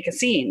can't make a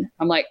scene.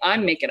 I'm like,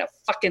 I'm making a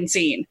fucking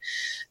scene.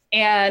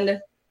 And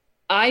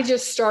I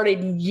just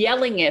started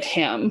yelling at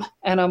him.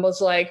 And I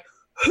was like,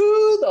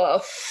 who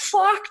the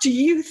fuck do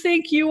you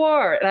think you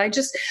are? And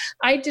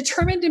I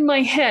determined in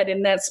my head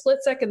in that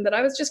split second that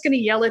I was just going to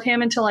yell at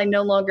him until I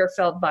no longer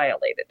felt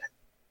violated.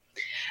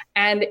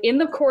 And in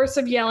the course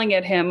of yelling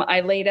at him,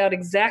 I laid out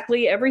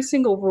exactly every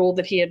single rule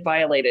that he had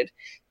violated,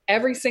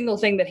 every single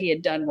thing that he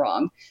had done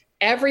wrong,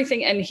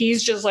 everything. And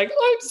he's just like,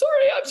 I'm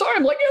sorry.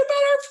 I'm like, you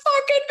better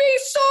fucking be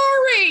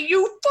sorry,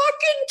 you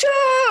fucking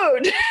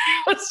toad.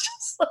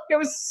 I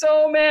was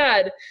so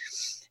mad.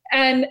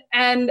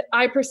 And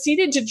I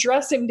proceeded to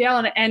dress him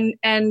down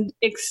and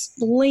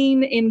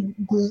explain in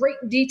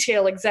great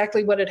detail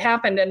exactly what had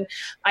happened. And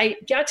I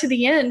got to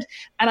the end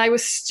and I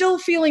was still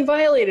feeling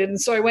violated. And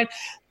so I went,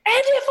 and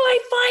if I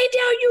find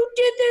out you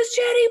did this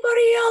to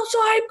anybody else,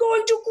 I'm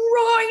going to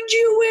grind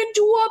you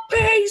into a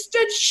paste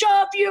and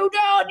shove you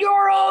down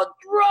your own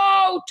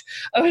throat.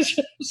 I was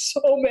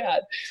so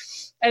mad.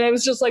 And it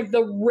was just like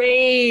the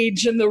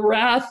rage and the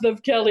wrath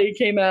of Kelly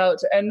came out.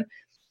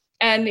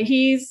 And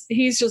he's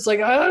just like,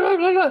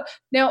 ah.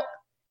 Now,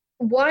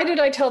 why did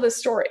I tell this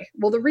story?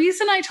 Well, the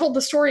reason I told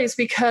the story is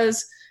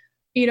because,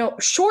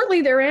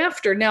 shortly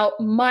thereafter, now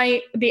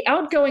the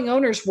outgoing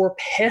owners were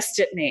pissed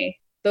at me.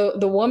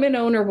 The woman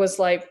owner was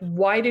like,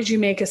 why did you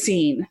make a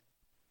scene?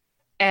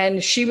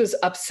 And she was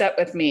upset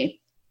with me.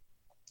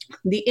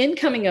 The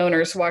incoming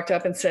owners walked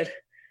up and said,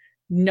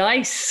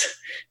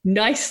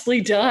 nicely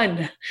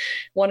done.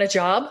 Want a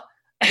job?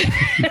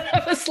 And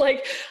I was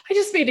like, I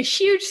just made a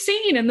huge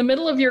scene in the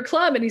middle of your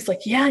club. And he's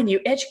like, yeah, and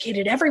you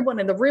educated everyone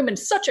in the room in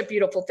such a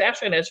beautiful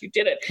fashion as you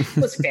did it. It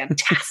was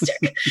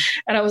fantastic.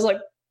 And I was like,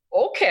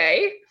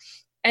 okay.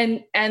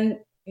 And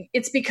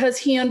it's because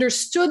he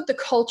understood the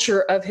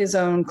culture of his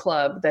own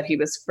club that he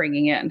was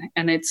bringing in.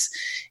 And it's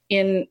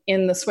in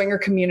the swinger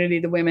community,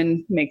 the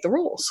women make the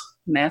rules.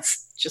 And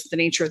that's just the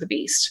nature of the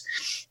beast.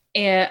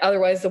 And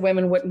otherwise the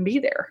women wouldn't be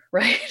there.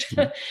 Right.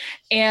 Mm-hmm.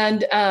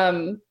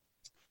 And,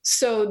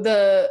 so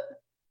the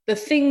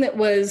thing that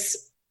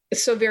was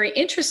so very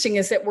interesting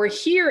is that we're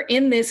here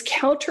in this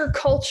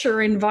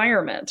counterculture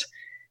environment,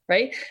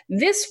 right?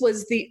 This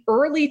was the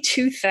early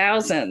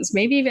 2000s,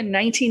 maybe even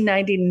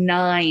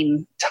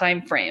 1999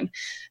 timeframe,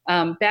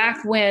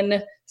 back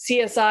when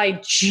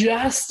CSI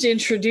just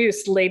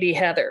introduced Lady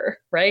Heather,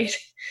 right?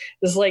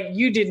 It's like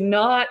you did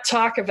not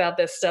talk about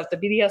this stuff. The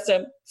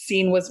BDSM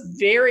scene was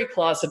very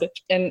closeted.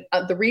 And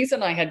the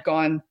reason I had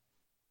gone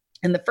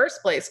in the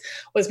first place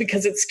was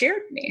because it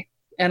scared me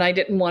and I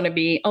didn't want to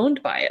be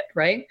owned by it.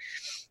 Right.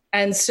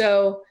 And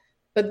so,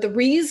 but the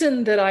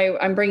reason that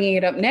I'm bringing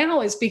it up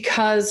now is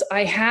because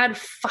I had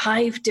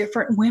 5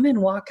 different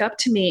women walk up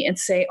to me and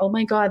say, oh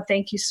my God,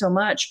 thank you so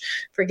much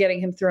for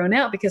getting him thrown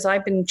out because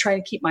I've been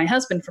trying to keep my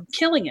husband from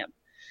killing him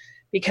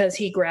because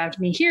he grabbed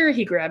me here,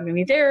 he grabbed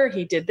me there,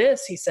 he did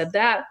this, he said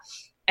that,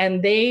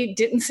 and they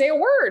didn't say a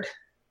word.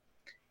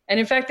 And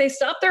in fact, they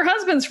stopped their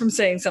husbands from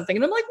saying something.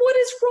 And I'm like, what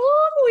is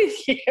wrong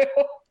with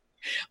you?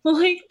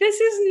 Like,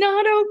 this is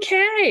not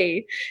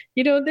okay.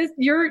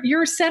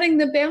 You're setting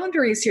the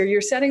boundaries here. You're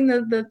setting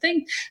the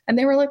thing. And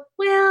they were like,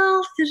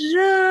 well,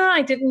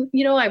 I didn't,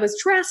 I was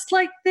dressed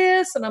like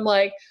this. And I'm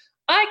like,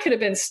 I could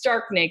have been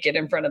stark naked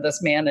in front of this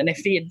man. And if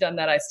he had done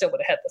that, I still would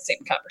have had the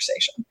same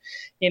conversation.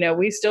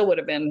 We still would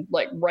have been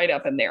like right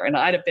up in there and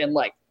I'd have been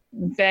like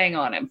bang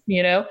on him,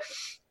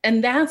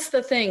 And that's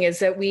the thing is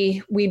that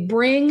we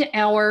bring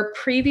our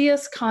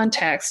previous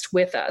context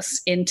with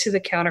us into the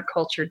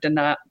counterculture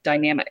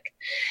dynamic.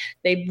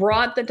 They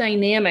brought the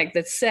dynamic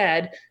that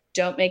said,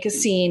 don't make a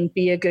scene,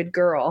 be a good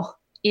girl,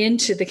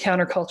 into the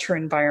counterculture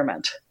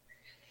environment.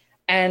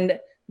 And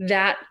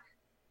that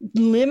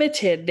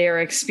limited their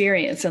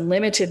experience and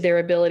limited their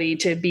ability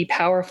to be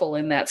powerful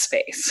in that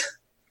space.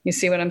 You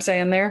see what I'm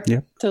saying there? Yeah.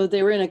 So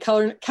they were in a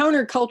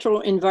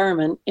countercultural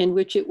environment in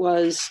which it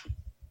was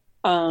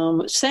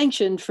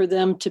sanctioned for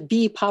them to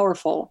be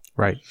powerful.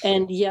 Right.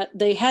 And yet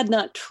they had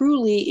not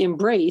truly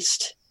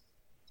embraced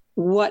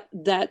what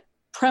that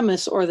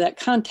premise or that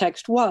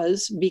context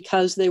was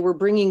because they were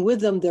bringing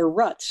with them their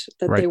ruts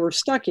that right. they were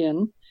stuck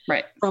in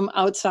right. from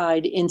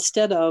outside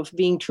instead of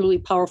being truly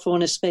powerful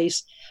in a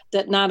space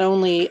that not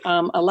only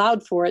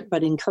allowed for it,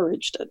 but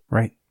encouraged it.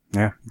 Right.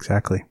 Yeah,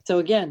 exactly. So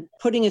again,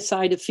 putting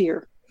aside a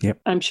fear. Yep.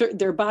 I'm sure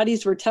their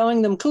bodies were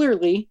telling them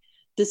clearly,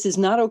 this is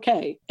not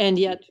okay. And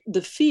yet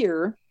the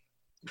fear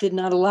did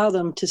not allow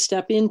them to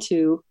step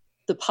into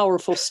the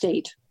powerful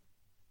state.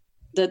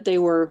 that they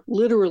were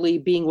literally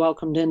being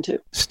welcomed into.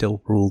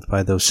 Still ruled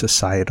by those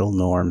societal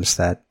norms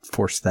that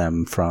forced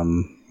them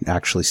from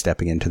actually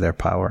stepping into their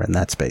power in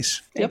that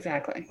space.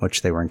 Exactly.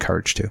 Which they were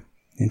encouraged to.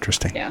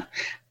 Interesting. Yeah.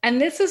 And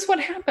this is what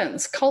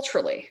happens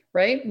culturally,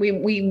 right?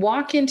 We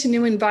walk into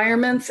new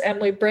environments and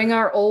we bring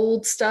our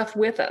old stuff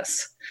with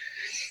us,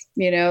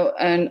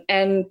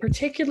 and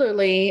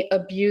particularly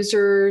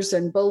abusers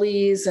and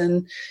bullies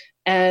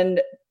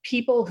and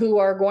people who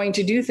are going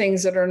to do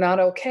things that are not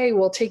okay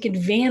will take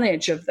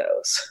advantage of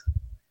those.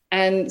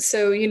 And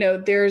so,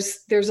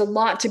 there's a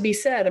lot to be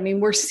said. I mean,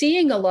 we're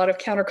seeing a lot of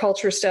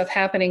counterculture stuff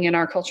happening in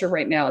our culture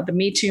right now. The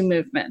Me Too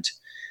movement,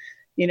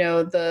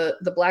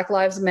 the Black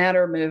Lives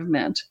Matter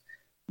movement.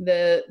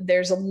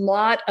 There's a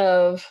lot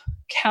of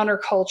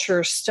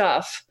counterculture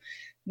stuff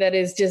that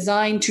is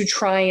designed to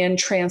try and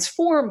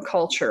transform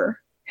culture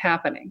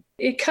happening.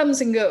 It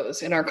comes and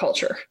goes in our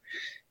culture.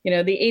 The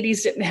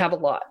 80s didn't have a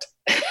lot.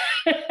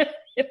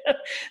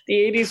 The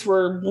 80s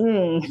were,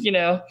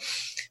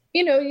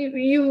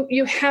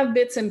 you have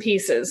bits and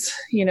pieces.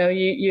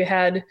 You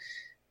had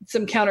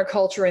some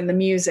counterculture in the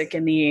music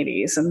in the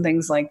 80s and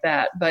things like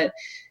that. But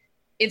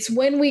it's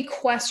when we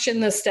question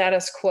the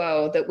status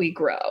quo that we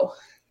grow.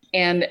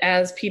 And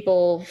as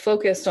people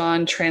focused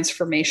on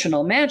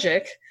transformational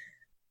magic,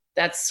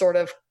 that's sort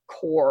of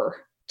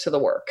core to the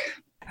work.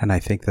 And I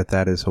think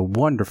that is a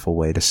wonderful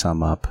way to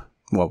sum up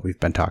what we've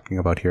been talking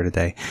about here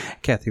today.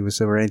 Kathy, was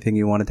there anything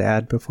you wanted to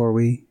add before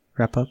we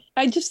wrap up?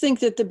 I just think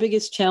that the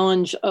biggest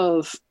challenge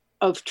of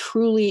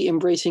truly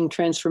embracing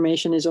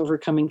transformation is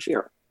overcoming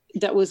fear.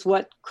 That was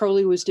what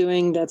Crowley was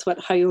doing. That's what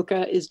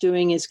Heyoka is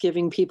doing, is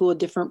giving people a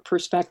different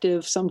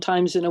perspective,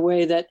 sometimes in a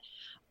way that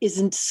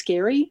isn't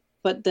scary,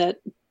 but that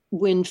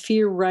when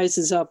fear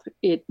rises up,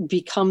 it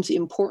becomes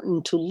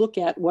important to look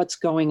at what's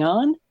going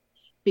on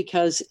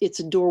because it's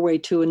a doorway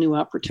to a new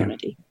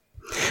opportunity. Yeah.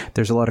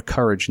 There's a lot of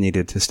courage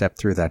needed to step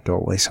through that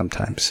doorway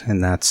sometimes,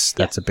 and that's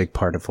a big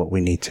part of what we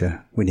need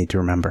to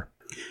remember.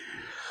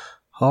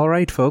 All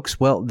right, folks.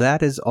 Well,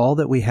 that is all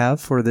that we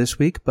have for this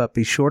week, but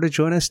be sure to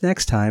join us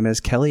next time as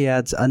Kelly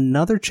adds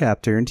another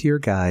chapter into your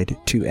guide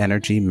to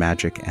energy,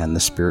 magic, and the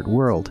spirit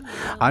world.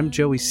 I'm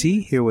Joey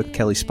C., here with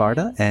Kelly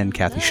Sparta and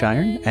Kathy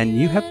Shiren, and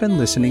you have been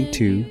listening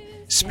to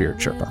Spirit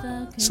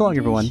Sherpa. So long,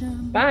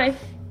 everyone. Bye.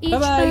 Each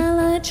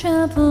mile I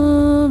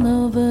travel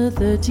over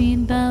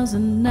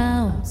 13,000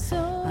 now.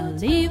 I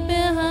leave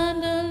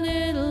behind a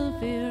little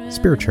fear.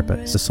 Spirit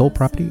Sherpa is the sole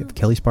property of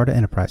Kelly Sparta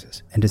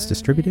Enterprises and is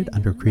distributed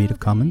under Creative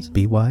Commons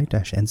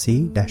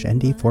BY-NC-ND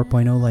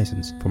 4.0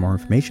 license. For more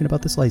information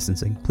about this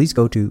licensing, please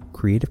go to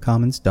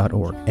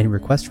creativecommons.org. Any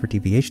requests for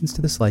deviations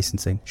to this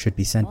licensing should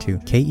be sent to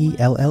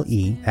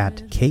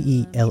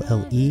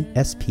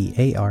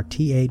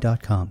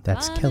KELLE@KELLESPARTA.com.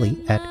 That's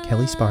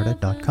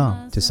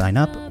Kelly@KellySparta.com. To sign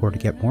up or to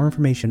get more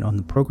information on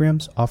the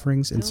programs,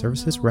 offerings, and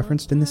services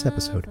referenced in this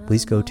episode,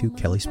 please go to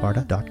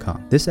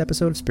KellySparta.com. This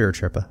episode of Spirit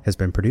Sherpa has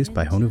been produced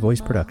by Honu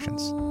Voice Productions.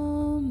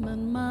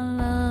 And my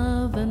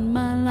love and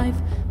my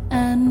life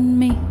and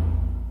me.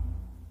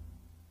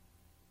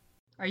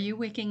 Are you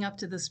waking up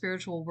to the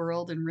spiritual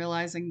world and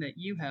realizing that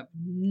you have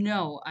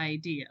no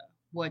idea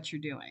what you're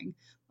doing,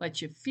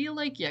 but you feel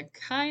like you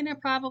kind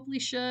of probably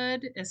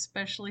should,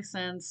 especially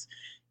since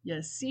you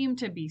seem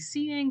to be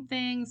seeing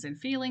things and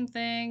feeling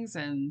things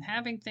and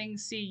having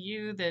things see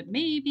you that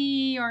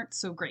maybe aren't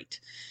so great,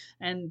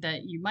 and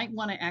that you might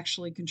want to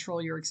actually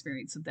control your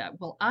experience of that?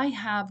 Well, I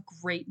have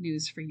great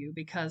news for you,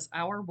 because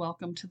our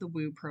Welcome to the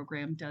Woo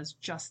program does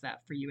just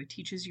that for you. It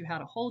teaches you how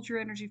to hold your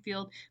energy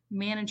field,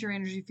 manage your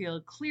energy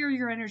field, clear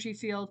your energy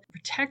field,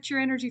 protect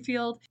your energy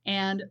field,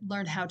 and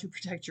learn how to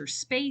protect your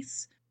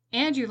space.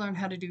 And you learn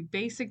how to do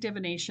basic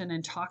divination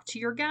and talk to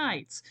your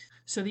guides,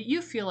 so that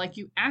you feel like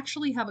you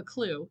actually have a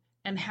clue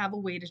and have a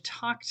way to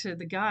talk to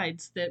the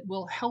guides that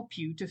will help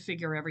you to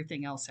figure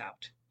everything else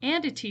out.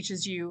 And it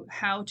teaches you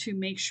how to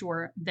make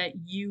sure that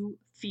you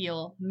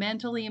feel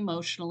mentally,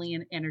 emotionally,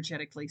 and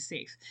energetically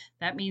safe.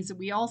 That means that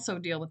we also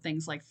deal with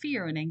things like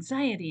fear and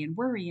anxiety and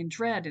worry and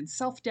dread and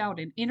self-doubt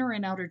and inner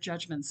and outer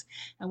judgments.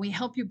 And we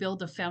help you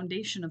build a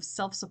foundation of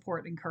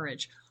self-support and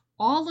courage.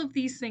 All of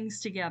these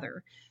things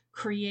together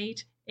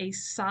create a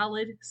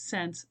solid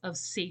sense of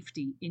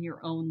safety in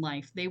your own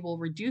life. They will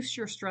reduce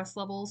your stress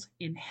levels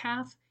in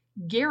half,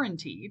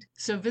 guaranteed.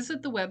 So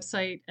visit the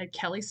website at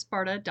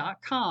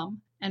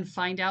kellysparta.com and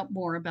find out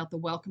more about the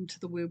Welcome to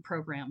the Woo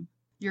program.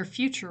 Your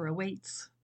future awaits.